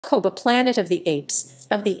Koba, Planet of the Apes,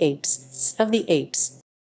 of the Apes, of the Apes.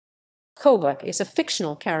 Koba is a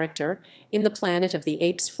fictional character in the Planet of the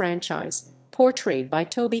Apes franchise, portrayed by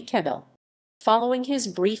Toby Kebbell. Following his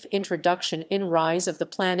brief introduction in Rise of the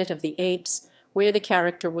Planet of the Apes, where the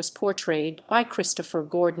character was portrayed by Christopher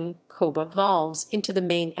Gordon, Koba evolves into the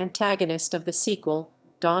main antagonist of the sequel,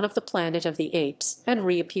 Dawn of the Planet of the Apes, and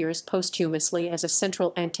reappears posthumously as a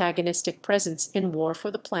central antagonistic presence in War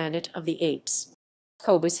for the Planet of the Apes.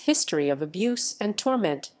 Koba's history of abuse and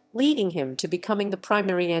torment, leading him to becoming the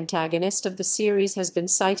primary antagonist of the series, has been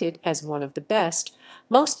cited as one of the best,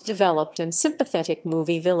 most developed and sympathetic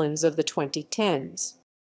movie villains of the 2010s.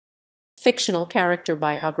 Fictional character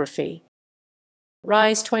biography.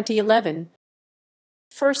 Rise 2011.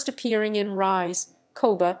 First appearing in Rise,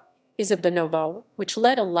 Koba is a bonobo which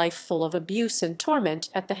led a life full of abuse and torment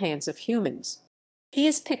at the hands of humans. He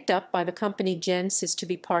is picked up by the company Genesis to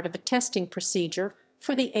be part of a testing procedure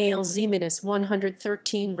for the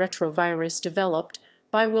ALZ-113 retrovirus developed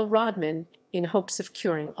by Will Rodman in hopes of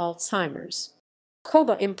curing Alzheimer's.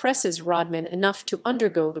 Koba impresses Rodman enough to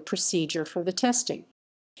undergo the procedure for the testing.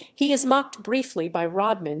 He is mocked briefly by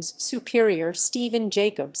Rodman's superior Stephen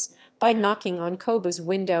Jacobs by knocking on Koba's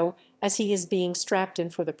window as he is being strapped in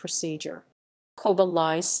for the procedure. Koba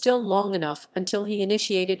lies still long enough until he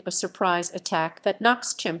initiated a surprise attack that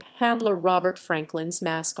knocks chimp handler Robert Franklin's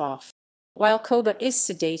mask off. While Koba is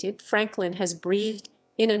sedated, Franklin has breathed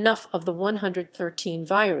in enough of the 113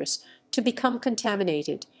 virus to become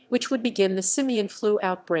contaminated, which would begin the simian flu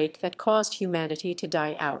outbreak that caused humanity to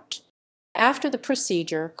die out. After the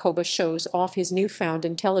procedure, Koba shows off his newfound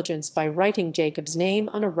intelligence by writing Jacob's name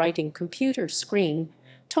on a writing computer screen,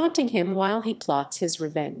 taunting him while he plots his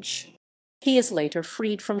revenge. He is later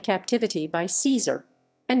freed from captivity by Caesar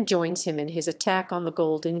and joins him in his attack on the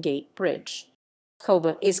Golden Gate Bridge.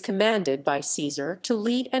 Koba is commanded by Caesar to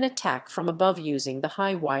lead an attack from above using the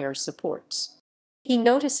high wire supports. He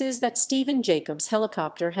notices that Stephen Jacobs'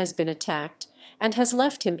 helicopter has been attacked and has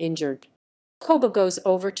left him injured. Koba goes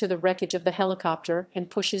over to the wreckage of the helicopter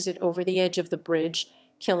and pushes it over the edge of the bridge,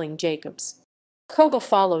 killing Jacobs. Koba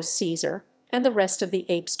follows Caesar and the rest of the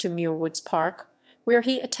apes to Muirwoods Park, where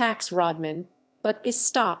he attacks Rodman, but is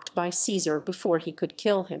stopped by Caesar before he could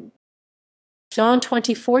kill him. Dawn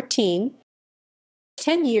 2014.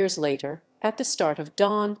 10 years later, at the start of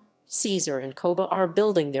Dawn, Caesar and Koba are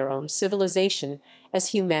building their own civilization as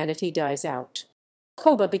humanity dies out.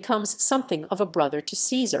 Koba becomes something of a brother to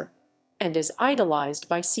Caesar and is idolized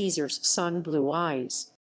by Caesar's son Blue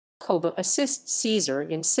Eyes. Koba assists Caesar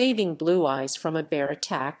in saving Blue Eyes from a bear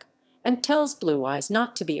attack and tells Blue Eyes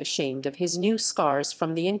not to be ashamed of his new scars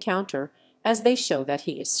from the encounter, as they show that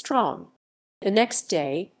he is strong. The next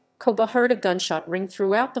day, Koba heard a gunshot ring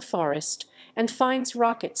throughout the forest and finds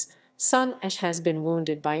Rocket's son Ash has been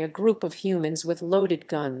wounded by a group of humans with loaded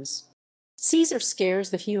guns. Caesar scares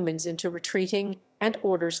the humans into retreating and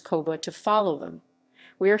orders Koba to follow them,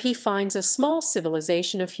 where he finds a small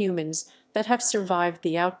civilization of humans that have survived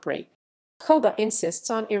the outbreak. Koba insists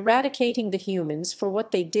on eradicating the humans for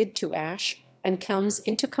what they did to Ash and comes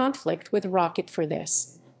into conflict with Rocket for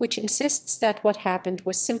this, which insists that what happened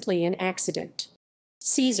was simply an accident.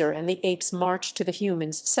 Caesar and the apes march to the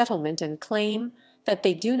humans' settlement and claim that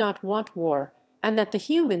they do not want war and that the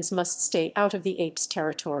humans must stay out of the apes'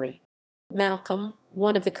 territory. Malcolm,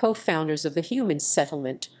 one of the co-founders of the humans'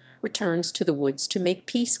 settlement, returns to the woods to make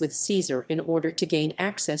peace with Caesar in order to gain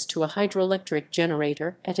access to a hydroelectric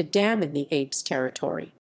generator at a dam in the apes'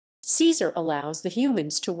 territory. Caesar allows the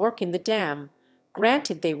humans to work in the dam,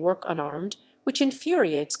 granted they work unarmed, which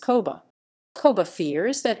infuriates Koba. Koba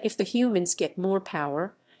fears that if the humans get more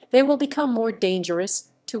power, they will become more dangerous,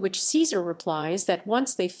 to which Caesar replies that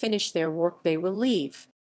once they finish their work they will leave.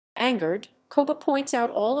 Angered, Koba points out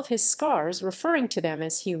all of his scars, referring to them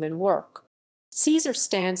as human work. Caesar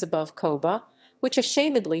stands above Koba, which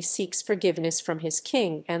ashamedly seeks forgiveness from his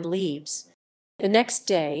king and leaves. The next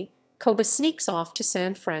day, Koba sneaks off to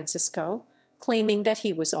San Francisco, claiming that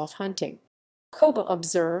he was off hunting. Koba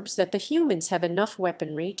observes that the humans have enough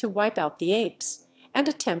weaponry to wipe out the apes, and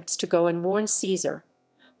attempts to go and warn Caesar,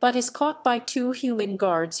 but is caught by two human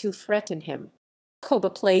guards who threaten him. Koba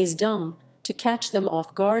plays dumb to catch them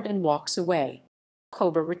off guard and walks away.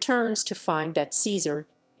 Koba returns to find that Caesar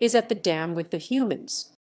is at the dam with the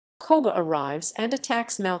humans. Koba arrives and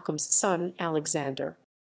attacks Malcolm's son, Alexander.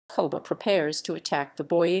 Koba prepares to attack the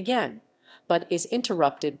boy again, but is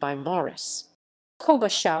interrupted by Morris. Koba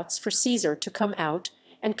shouts for Caesar to come out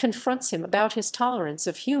and confronts him about his tolerance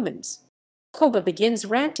of humans. Koba begins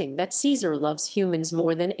ranting that Caesar loves humans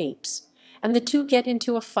more than apes, and the two get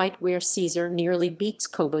into a fight where Caesar nearly beats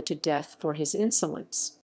Koba to death for his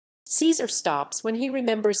insolence. Caesar stops when he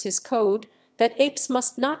remembers his code that apes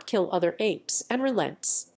must not kill other apes and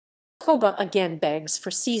relents. Koba again begs for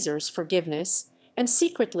Caesar's forgiveness and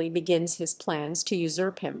secretly begins his plans to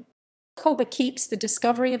usurp him. Koba keeps the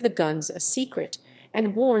discovery of the guns a secret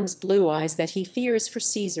and warns Blue Eyes that he fears for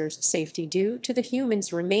Caesar's safety due to the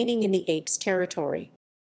humans remaining in the apes' territory.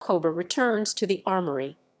 Koba returns to the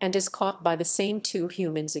armory and is caught by the same two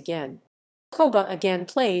humans again. Koba again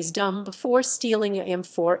plays dumb before stealing a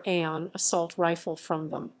M4 Aeon assault rifle from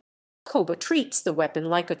them. Koba treats the weapon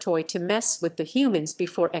like a toy to mess with the humans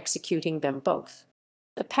before executing them both.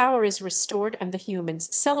 The power is restored and the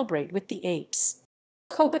humans celebrate with the apes.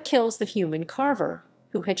 Koba kills the human Carver,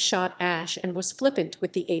 who had shot Ash and was flippant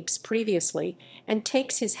with the apes previously, and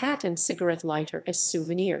takes his hat and cigarette lighter as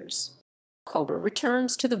souvenirs. Koba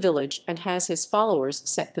returns to the village and has his followers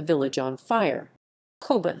set the village on fire.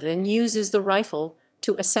 Koba then uses the rifle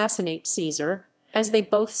to assassinate Caesar as they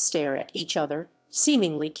both stare at each other,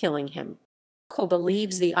 seemingly killing him. Koba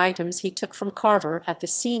leaves the items he took from Carver at the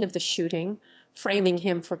scene of the shooting, framing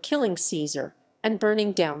him for killing Caesar and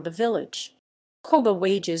burning down the village. Koba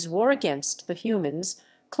wages war against the humans,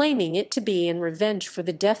 claiming it to be in revenge for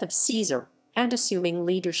the death of Caesar and assuming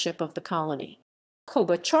leadership of the colony.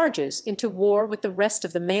 Koba charges into war with the rest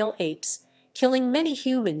of the male apes, killing many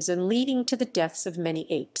humans and leading to the deaths of many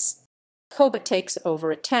apes. Koba takes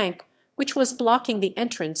over a tank which was blocking the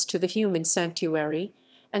entrance to the human sanctuary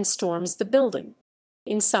and storms the building.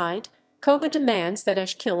 Inside, Koba demands that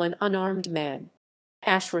Ash kill an unarmed man.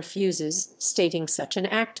 Ash refuses, stating such an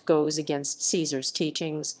act goes against Caesar's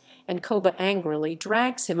teachings, and Koba angrily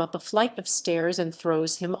drags him up a flight of stairs and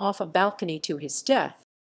throws him off a balcony to his death.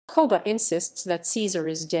 Koba insists that Caesar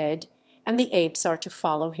is dead and the apes are to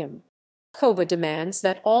follow him. Koba demands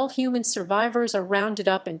that all human survivors are rounded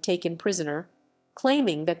up and taken prisoner,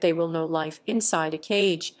 claiming that they will know life inside a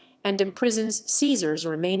cage, and imprisons Caesar's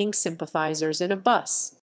remaining sympathizers in a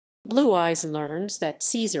bus. Blue Eyes learns that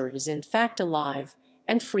Caesar is in fact alive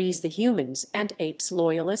and frees the humans and apes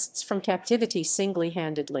loyalists from captivity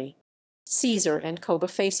single-handedly. Caesar and Koba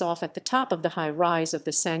face off at the top of the high rise of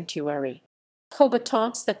the sanctuary. Koba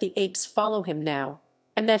taunts that the apes follow him now,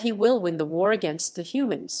 and that he will win the war against the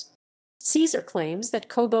humans. Caesar claims that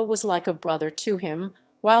Koba was like a brother to him,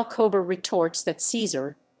 while Koba retorts that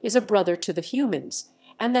Caesar is a brother to the humans,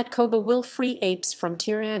 and that Koba will free apes from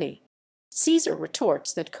tyranny. Caesar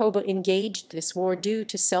retorts that Koba engaged this war due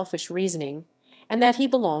to selfish reasoning, and that he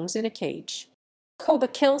belongs in a cage. Koba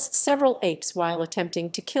kills several apes while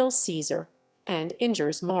attempting to kill Caesar, and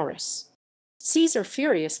injures Morris. Caesar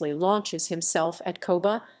furiously launches himself at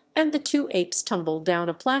Koba, and the two apes tumble down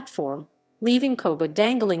a platform, leaving Koba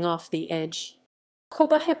dangling off the edge.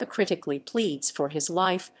 Koba hypocritically pleads for his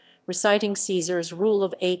life, reciting Caesar's rule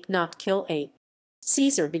of ape not kill ape.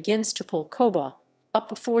 Caesar begins to pull Koba up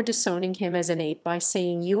before disowning him as an ape by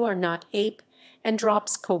saying "you are not ape," and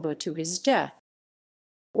drops Koba to his death.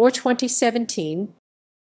 War 2017.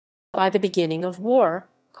 By the beginning of war,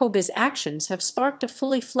 Koba's actions have sparked a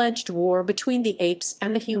fully fledged war between the apes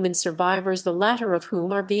and the human survivors, the latter of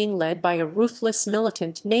whom are being led by a ruthless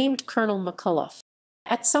militant named Colonel McCullough.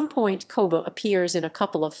 At some point, Koba appears in a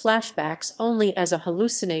couple of flashbacks only as a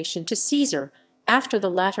hallucination to Caesar after the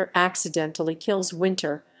latter accidentally kills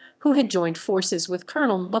Winter, who had joined forces with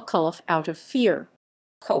Colonel McCullough out of fear.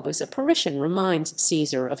 Koba's apparition reminds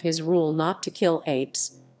Caesar of his rule not to kill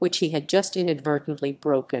apes, which he had just inadvertently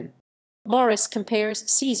broken. Morris compares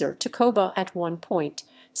Caesar to Koba at one point,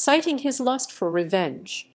 citing his lust for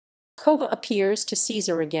revenge. Koba appears to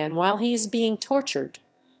Caesar again while he is being tortured,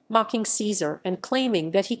 mocking Caesar and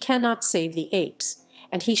claiming that he cannot save the apes,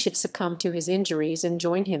 and he should succumb to his injuries and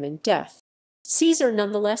join him in death. Caesar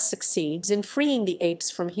nonetheless succeeds in freeing the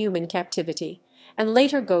apes from human captivity, and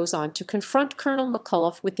later goes on to confront Colonel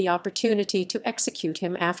McCullough with the opportunity to execute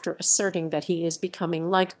him after asserting that he is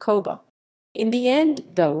becoming like Koba. In the end,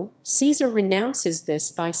 though, Caesar renounces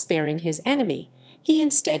this by sparing his enemy. He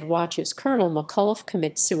instead watches Colonel McCullough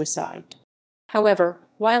commit suicide. However,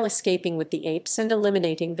 while escaping with the apes and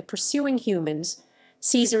eliminating the pursuing humans,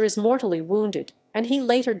 Caesar is mortally wounded, and he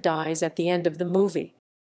later dies at the end of the movie.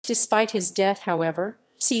 Despite his death, however,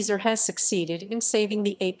 Caesar has succeeded in saving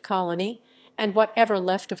the ape colony, and whatever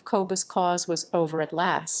left of Koba's cause was over at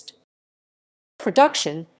last.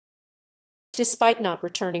 Production. Despite not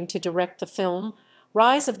returning to direct the film,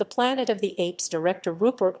 Rise of the Planet of the Apes director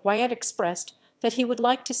Rupert Wyatt expressed that he would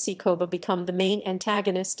like to see Koba become the main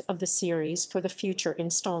antagonist of the series for the future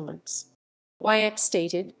installments. Wyatt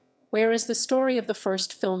stated, "Whereas the story of the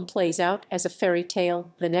first film plays out as a fairy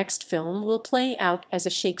tale, the next film will play out as a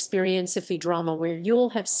Shakespearean sci-fi drama where you'll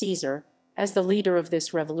have Caesar as the leader of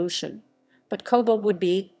this revolution, but Koba would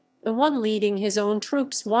be the one leading his own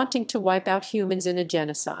troops wanting to wipe out humans in a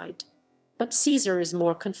genocide. But Caesar is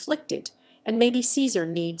more conflicted, and maybe Caesar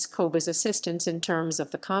needs Koba's assistance in terms of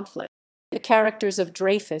the conflict. The characters of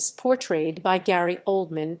Dreyfus, portrayed by Gary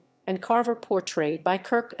Oldman, and Carver, portrayed by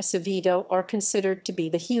Kirk Acevedo, are considered to be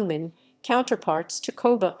the human counterparts to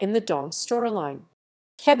Koba in the Dawn storyline.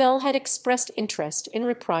 Kebbell had expressed interest in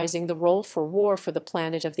reprising the role for War for the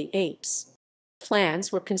Planet of the Apes.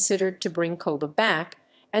 Plans were considered to bring Koba back,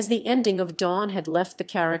 as the ending of Dawn had left the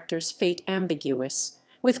character's fate ambiguous,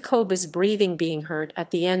 with Koba's breathing being heard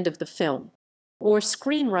at the end of the film. Or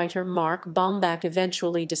screenwriter Mark Baumbach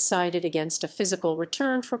eventually decided against a physical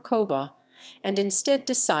return for Koba, and instead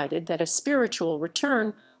decided that a spiritual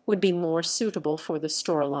return would be more suitable for the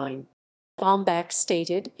storyline. Baumbach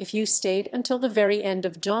stated, "If you stayed until the very end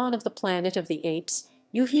of Dawn of the Planet of the Apes,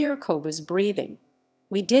 you hear Koba's breathing.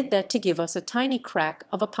 We did that to give us a tiny crack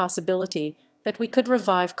of a possibility that we could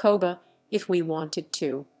revive Koba if we wanted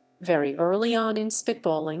to. Very early on in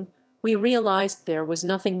spitballing, we realized there was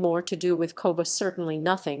nothing more to do with Koba, certainly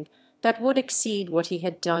nothing that would exceed what he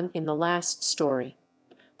had done in the last story."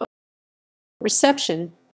 But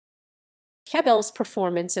reception. Kebbell's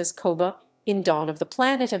performance as Koba in Dawn of the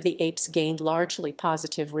Planet of the Apes gained largely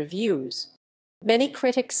positive reviews. Many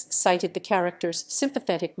critics cited the character's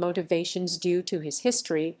sympathetic motivations due to his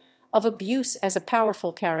history of abuse as a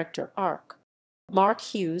powerful character arc. Mark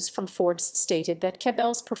Hughes from Forbes stated that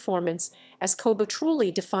Kebbell's performance as Koba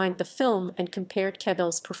truly defined the film and compared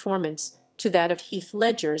Kebbell's performance to that of Heath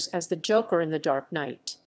Ledger's as the Joker in The Dark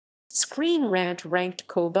Knight. Screen Rant ranked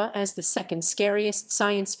Koba as the second scariest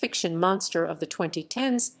science fiction monster of the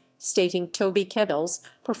 2010s, stating Toby Kebbell's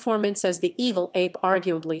performance as the evil ape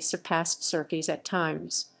arguably surpassed Serkis at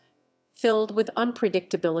times. Filled with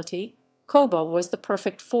unpredictability, Koba was the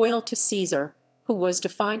perfect foil to Caesar, who was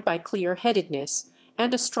defined by clear-headedness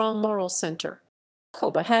and a strong moral center.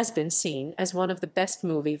 Koba has been seen as one of the best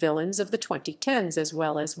movie villains of the 2010s, as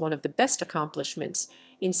well as one of the best accomplishments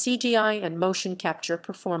in CGI and motion capture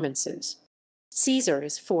performances. Caesar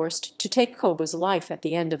is forced to take Koba's life at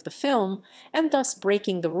the end of the film, and thus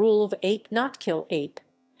breaking the rule of ape not kill ape,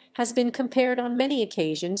 has been compared on many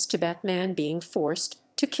occasions to Batman being forced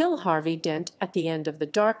to kill Harvey Dent at the end of The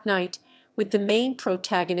Dark Knight, with the main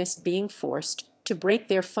protagonist being forced to break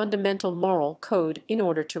their fundamental moral code in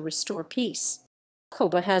order to restore peace.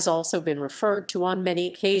 Koba has also been referred to on many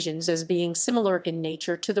occasions as being similar in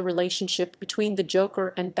nature to the relationship between the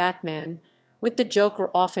Joker and Batman, with the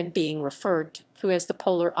Joker often being referred to as the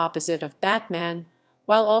polar opposite of Batman,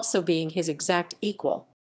 while also being his exact equal.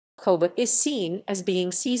 Koba is seen as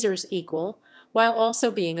being Caesar's equal, while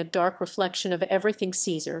also being a dark reflection of everything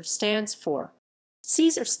Caesar stands for.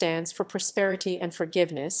 Caesar stands for prosperity and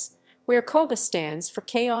forgiveness, where Koba stands for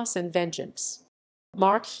chaos and vengeance.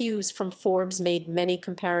 Mark Hughes from Forbes made many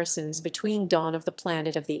comparisons between Dawn of the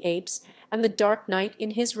Planet of the Apes and The Dark Knight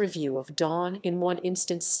in his review of Dawn, in one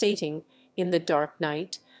instance stating, "In The Dark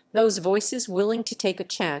Knight, those voices willing to take a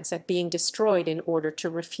chance at being destroyed in order to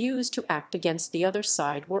refuse to act against the other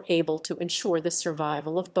side were able to ensure the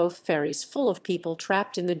survival of both ferries full of people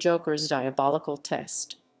trapped in the Joker's diabolical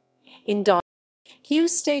test." In Dawn,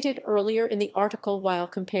 Hughes stated earlier in the article, while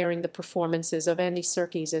comparing the performances of Andy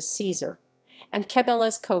Serkis as Caesar and Kebbell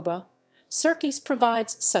as Koba, "Serkis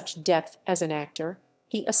provides such depth as an actor.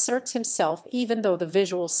 He asserts himself even though the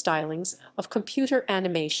visual stylings of computer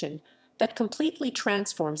animation that completely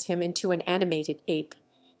transforms him into an animated ape.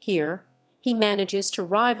 Here, he manages to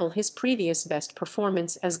rival his previous best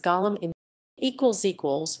performance as Gollum in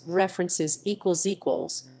references